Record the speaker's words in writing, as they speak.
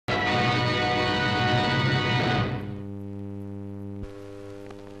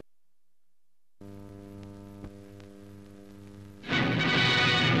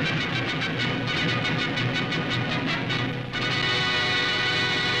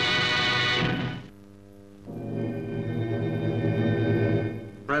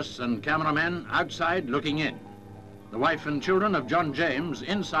press and cameramen outside looking in. The wife and children of John James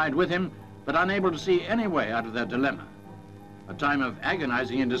inside with him, but unable to see any way out of their dilemma. A time of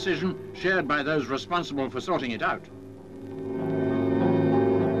agonizing indecision shared by those responsible for sorting it out.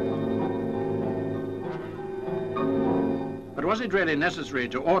 But was it really necessary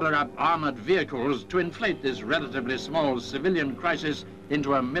to order up armored vehicles to inflate this relatively small civilian crisis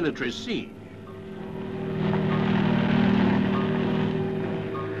into a military siege?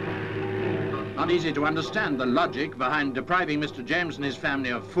 Not easy to understand the logic behind depriving Mr. James and his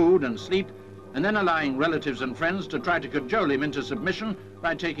family of food and sleep, and then allowing relatives and friends to try to cajole him into submission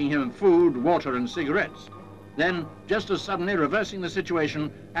by taking him food, water and cigarettes. Then, just as suddenly reversing the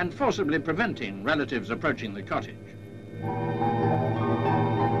situation and forcibly preventing relatives approaching the cottage.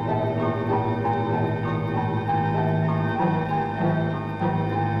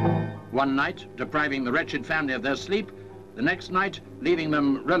 One night, depriving the wretched family of their sleep, the next night, leaving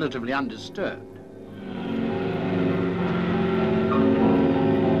them relatively undisturbed.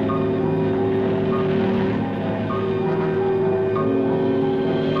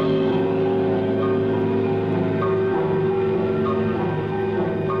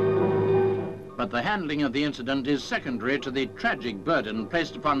 But the handling of the incident is secondary to the tragic burden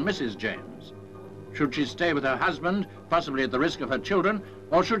placed upon Mrs. James. Should she stay with her husband, possibly at the risk of her children,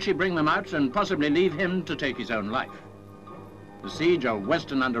 or should she bring them out and possibly leave him to take his own life? The siege of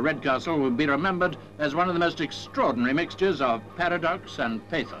Weston-under-Redcastle will be remembered as one of the most extraordinary mixtures of paradox and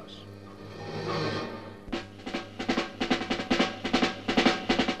pathos.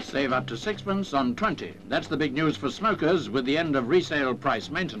 Save up to sixpence on 20. That's the big news for smokers with the end of resale price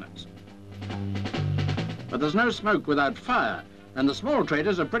maintenance. But there's no smoke without fire, and the small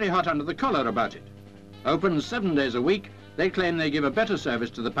traders are pretty hot under the collar about it. Open 7 days a week, they claim they give a better service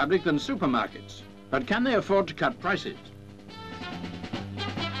to the public than supermarkets. But can they afford to cut prices?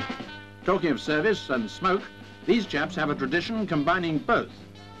 Talking of service and smoke, these chaps have a tradition combining both.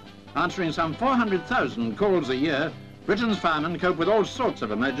 Answering some 400,000 calls a year, Britain's firemen cope with all sorts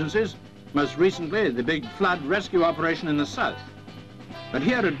of emergencies, most recently the big flood rescue operation in the south. But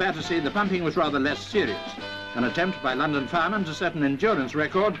here at Battersea, the pumping was rather less serious. An attempt by London firemen to set an endurance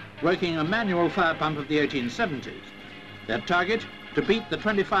record working a manual fire pump of the 1870s. Their target, to beat the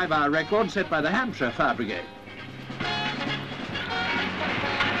 25-hour record set by the Hampshire Fire Brigade.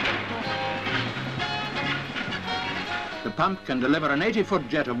 The pump can deliver an 80-foot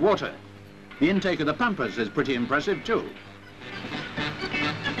jet of water. The intake of the pumpers is pretty impressive too.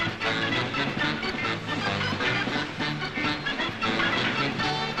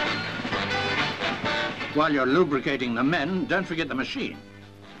 While you're lubricating the men, don't forget the machine.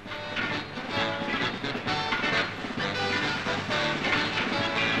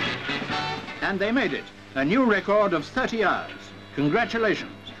 And they made it, a new record of 30 hours.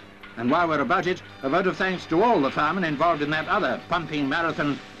 Congratulations. And while we're about it, a vote of thanks to all the firemen involved in that other pumping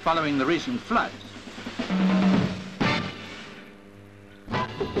marathon following the recent floods.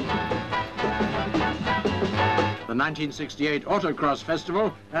 The 1968 Autocross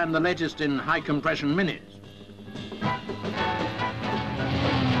Festival and the latest in high-compression minis.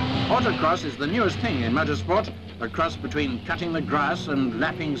 Autocross is the newest thing in motorsport, a cross between cutting the grass and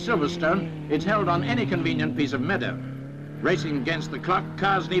lapping Silverstone. It's held on any convenient piece of meadow. Racing against the clock,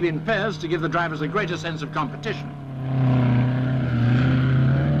 cars leave in pairs to give the drivers a greater sense of competition.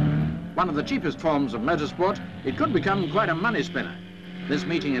 One of the cheapest forms of motorsport, it could become quite a money spinner. This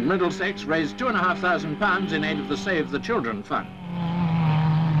meeting in Middlesex raised £2,500 in aid of the Save the Children Fund.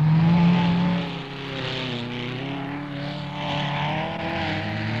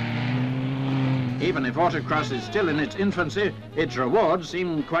 Even if autocross is still in its infancy, its rewards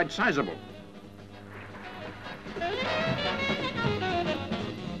seem quite sizable.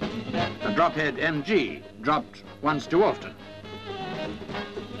 A drophead MG, dropped once too often.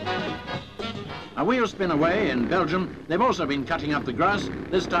 A wheel spin away in Belgium, they've also been cutting up the grass,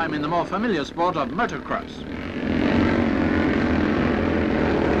 this time in the more familiar sport of motocross.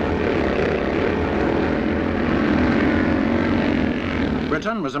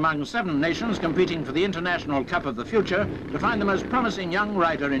 Britain was among 7 nations competing for the International Cup of the Future to find the most promising young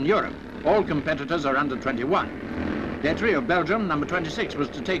rider in Europe. All competitors are under 21. Detry of Belgium, number 26, was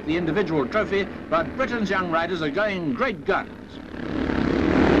to take the individual trophy, but Britain's young riders are going great guns.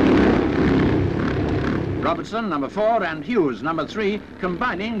 Robertson, number 4, and Hughes, number 3,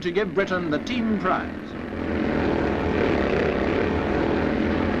 combining to give Britain the team prize.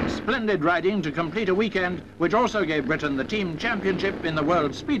 Splendid riding to complete a weekend, which also gave Britain the team championship in the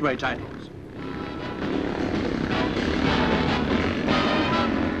World Speedway titles.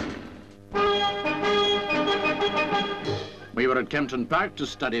 We were at Kempton Park to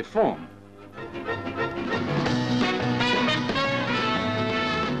study form.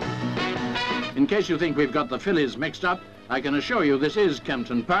 In case you think we've got the fillies mixed up, I can assure you this is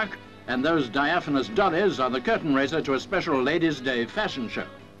Kempton Park, and those diaphanous dollies are the curtain raiser to a special Ladies' Day fashion show.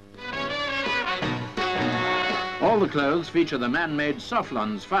 All the clothes feature the man-made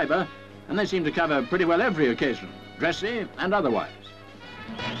Softlands fibre, and they seem to cover pretty well every occasion, dressy and otherwise.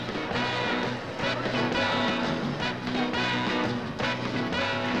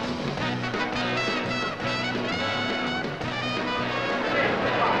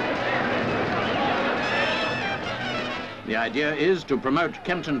 The idea is to promote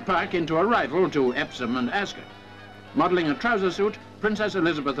Kempton Park into a rival to Epsom and Ascot. Modelling a trouser suit, Princess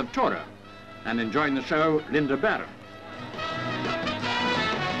Elizabeth of Torah, and enjoying the show, Linda Barron.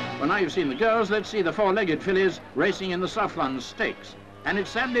 Well, now you've seen the girls, let's see the four-legged fillies racing in the Softlands Stakes. And it's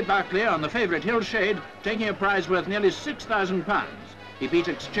Sandy Barclay on the favourite Hillshade, taking a prize worth nearly £6,000. He beat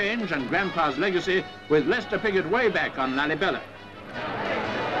Exchange and Grandpa's Legacy with Lester Piggott way back on Lalibela.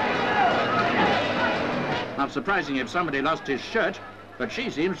 Not surprising if somebody lost his shirt, but she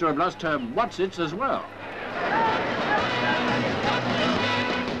seems to have lost her whatsits as well.